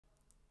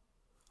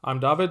I'm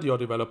David, your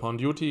developer on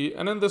duty,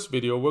 and in this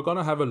video we're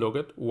gonna have a look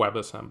at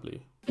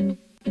WebAssembly.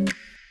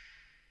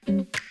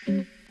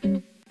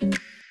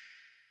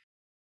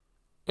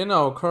 In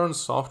our current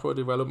software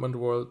development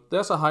world,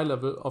 there's a high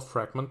level of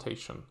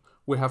fragmentation.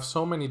 We have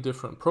so many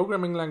different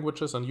programming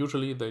languages and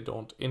usually they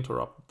don't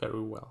interrupt very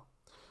well.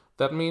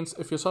 That means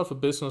if you solve a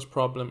business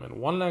problem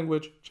in one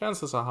language,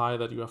 chances are high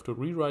that you have to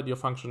rewrite your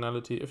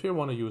functionality if you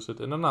want to use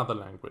it in another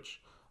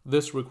language.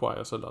 This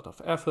requires a lot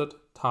of effort,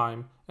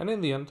 time, and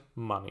in the end,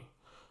 money.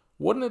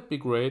 Wouldn't it be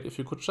great if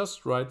you could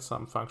just write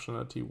some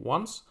functionality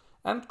once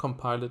and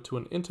compile it to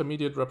an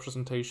intermediate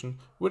representation,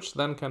 which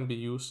then can be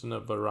used in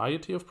a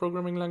variety of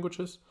programming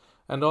languages,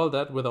 and all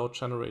that without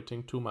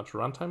generating too much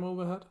runtime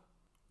overhead?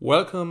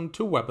 Welcome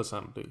to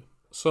WebAssembly.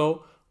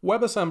 So,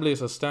 WebAssembly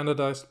is a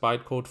standardized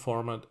bytecode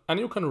format, and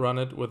you can run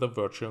it with a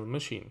virtual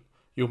machine.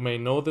 You may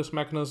know this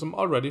mechanism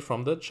already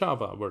from the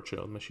Java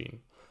virtual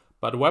machine.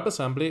 But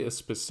WebAssembly is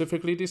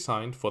specifically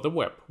designed for the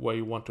web, where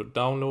you want to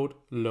download,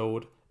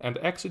 load, and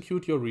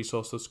execute your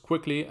resources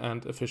quickly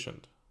and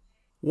efficient.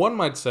 One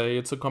might say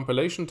it's a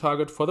compilation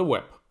target for the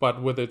web,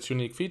 but with its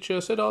unique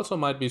features it also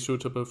might be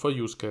suitable for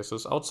use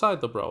cases outside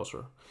the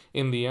browser.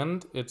 In the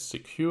end, it's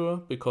secure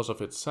because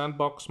of its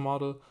sandbox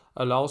model,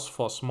 allows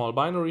for small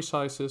binary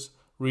sizes,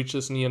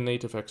 reaches near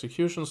native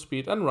execution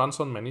speed, and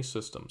runs on many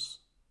systems.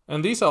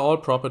 And these are all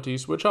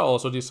properties which are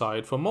also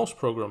desired for most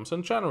programs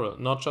in general,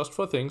 not just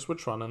for things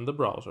which run in the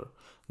browser.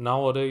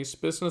 Nowadays,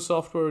 business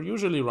software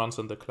usually runs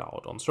in the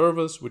cloud, on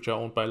servers which are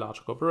owned by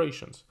large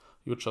corporations.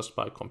 You just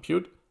buy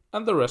compute,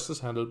 and the rest is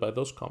handled by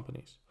those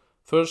companies.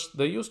 First,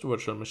 they used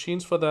virtual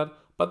machines for that,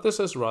 but this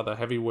is rather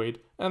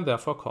heavyweight and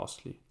therefore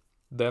costly.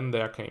 Then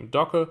there came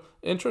Docker,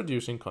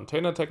 introducing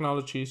container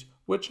technologies,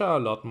 which are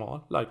a lot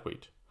more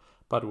lightweight.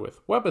 But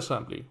with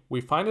WebAssembly,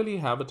 we finally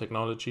have a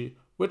technology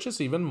which is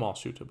even more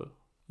suitable.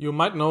 You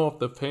might know of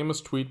the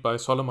famous tweet by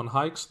Solomon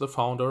Hykes, the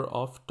founder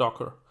of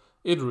Docker.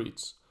 It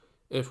reads,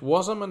 "If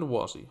wasm and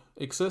wasy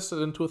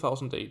existed in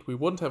 2008, we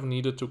wouldn't have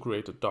needed to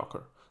create a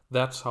Docker.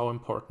 That's how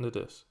important it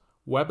is.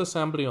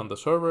 WebAssembly on the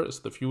server is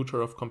the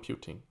future of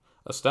computing.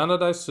 A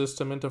standardized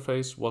system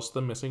interface was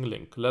the missing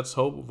link. Let's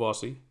hope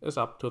wasy is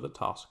up to the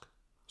task."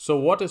 So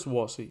what is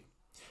wasy?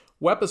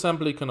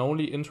 WebAssembly can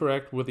only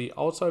interact with the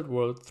outside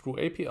world through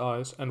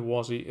APIs, and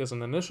wasy is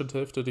an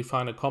initiative to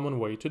define a common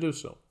way to do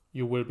so.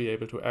 You will be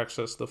able to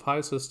access the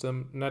file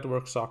system,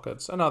 network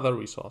sockets, and other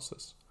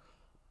resources.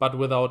 But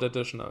without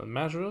additional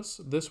measures,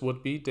 this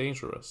would be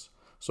dangerous.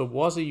 So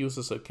wasy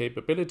uses a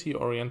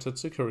capability-oriented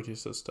security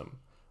system.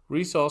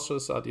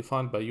 Resources are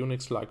defined by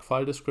Unix-like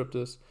file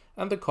descriptors,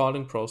 and the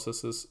calling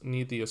processes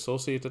need the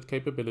associated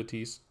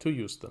capabilities to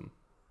use them.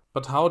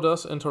 But how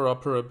does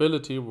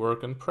interoperability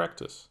work in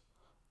practice?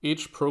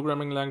 Each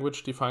programming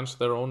language defines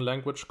their own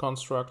language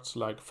constructs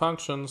like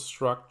functions,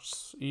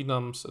 structs,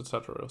 enums,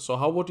 etc. So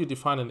how would you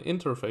define an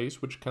interface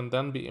which can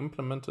then be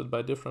implemented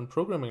by different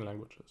programming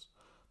languages?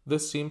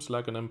 This seems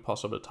like an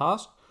impossible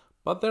task,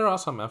 but there are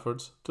some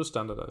efforts to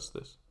standardize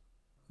this.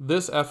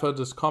 This effort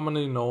is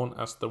commonly known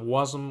as the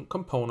WasM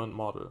Component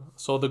Model.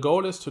 So the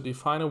goal is to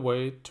define a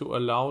way to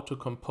allow to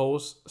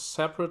compose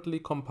separately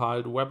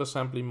compiled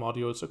WebAssembly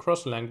modules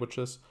across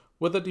languages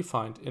with a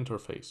defined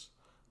interface.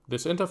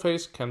 This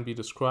interface can be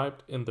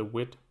described in the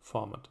WIT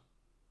format.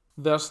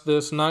 There's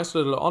this nice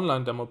little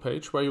online demo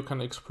page where you can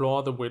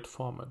explore the WIT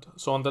format.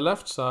 So on the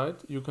left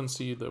side, you can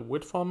see the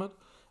WIT format.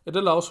 It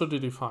allows you to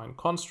define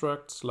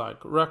constructs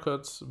like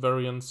records,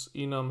 variants,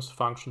 enums,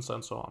 functions,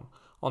 and so on.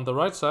 On the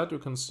right side, you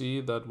can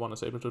see that one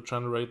is able to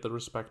generate the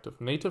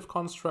respective native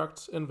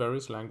constructs in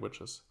various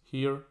languages,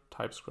 here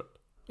TypeScript.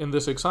 In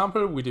this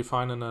example, we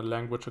define in a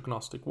language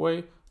agnostic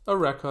way a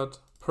record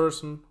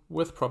person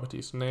with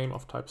properties name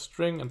of type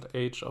string and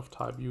age of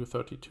type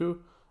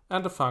U32,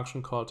 and a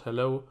function called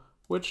hello,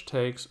 which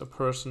takes a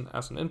person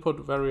as an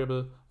input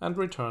variable and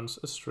returns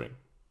a string.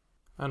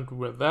 And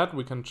with that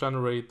we can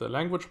generate the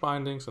language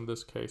bindings, in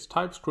this case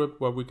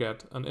TypeScript, where we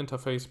get an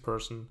interface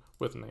person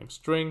with name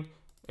string,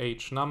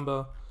 age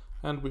number,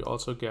 and we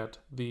also get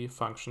the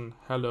function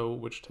hello,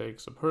 which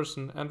takes a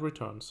person and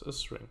returns a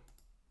string.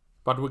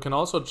 But we can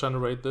also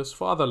generate this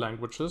for other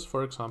languages,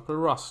 for example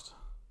Rust.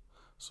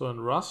 So in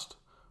Rust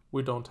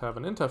we don't have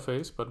an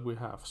interface, but we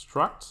have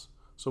structs.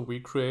 So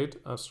we create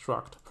a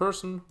struct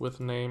person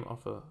with name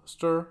of a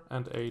str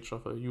and age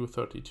of a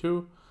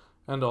U32,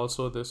 and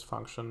also this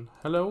function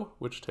hello,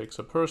 which takes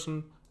a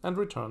person and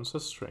returns a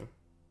string.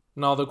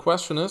 Now the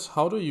question is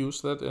how to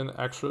use that in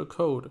actual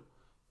code.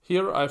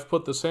 Here I've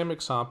put the same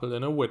example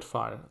in a WIT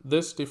file.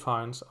 This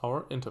defines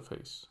our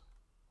interface,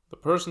 the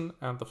person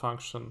and the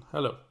function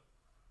hello.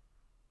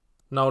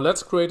 Now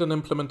let's create an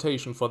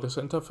implementation for this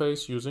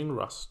interface using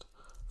Rust.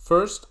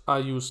 First, I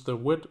use the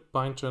WIT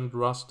bindgen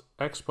Rust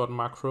export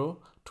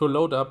macro to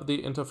load up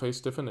the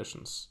interface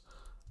definitions.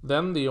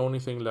 Then the only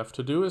thing left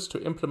to do is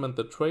to implement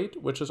the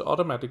trait, which is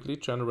automatically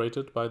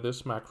generated by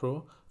this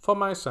macro for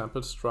my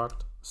sample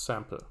struct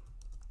sample.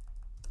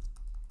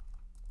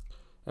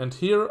 And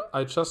here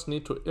I just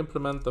need to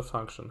implement the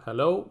function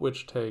hello,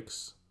 which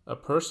takes a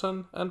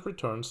person and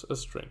returns a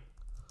string.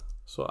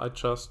 So I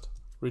just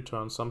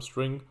return some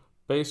string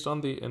based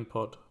on the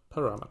input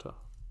parameter.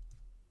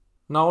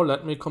 Now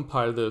let me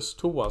compile this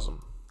to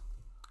wasm.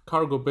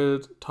 Cargo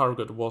build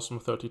target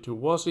wasm32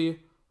 wasy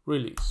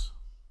release.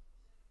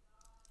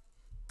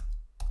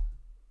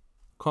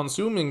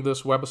 Consuming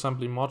this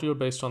WebAssembly module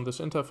based on this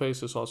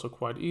interface is also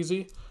quite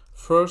easy.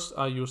 First,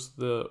 I use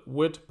the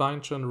with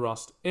bindgen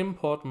rust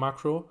import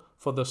macro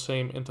for the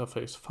same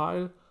interface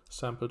file,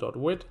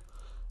 sample.with,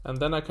 and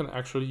then I can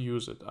actually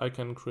use it. I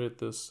can create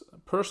this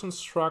person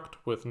struct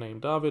with name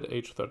David,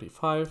 age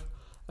 35,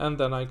 and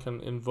then I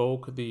can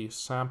invoke the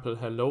sample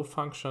hello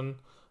function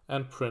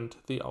and print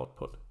the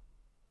output.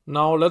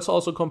 Now let's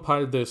also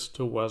compile this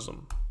to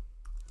wasm.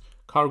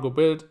 Cargo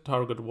build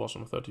target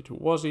wasm32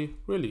 wasy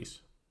release.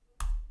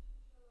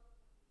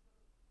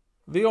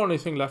 The only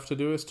thing left to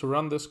do is to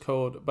run this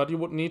code, but you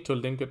would need to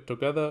link it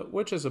together,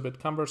 which is a bit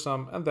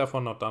cumbersome and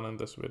therefore not done in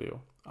this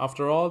video.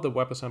 After all, the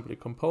WebAssembly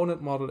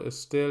Component Model is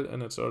still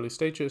in its early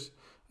stages,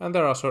 and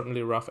there are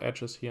certainly rough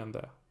edges here and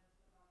there.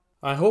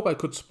 I hope I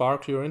could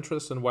spark your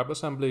interest in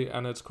WebAssembly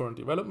and its current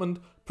development.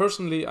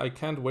 Personally, I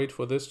can't wait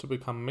for this to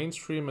become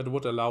mainstream. It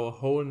would allow a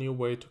whole new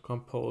way to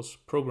compose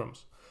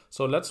programs.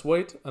 So let's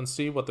wait and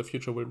see what the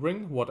future will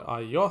bring. What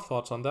are your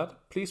thoughts on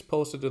that? Please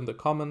post it in the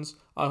comments.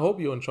 I hope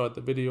you enjoyed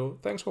the video.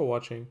 Thanks for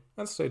watching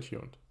and stay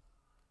tuned.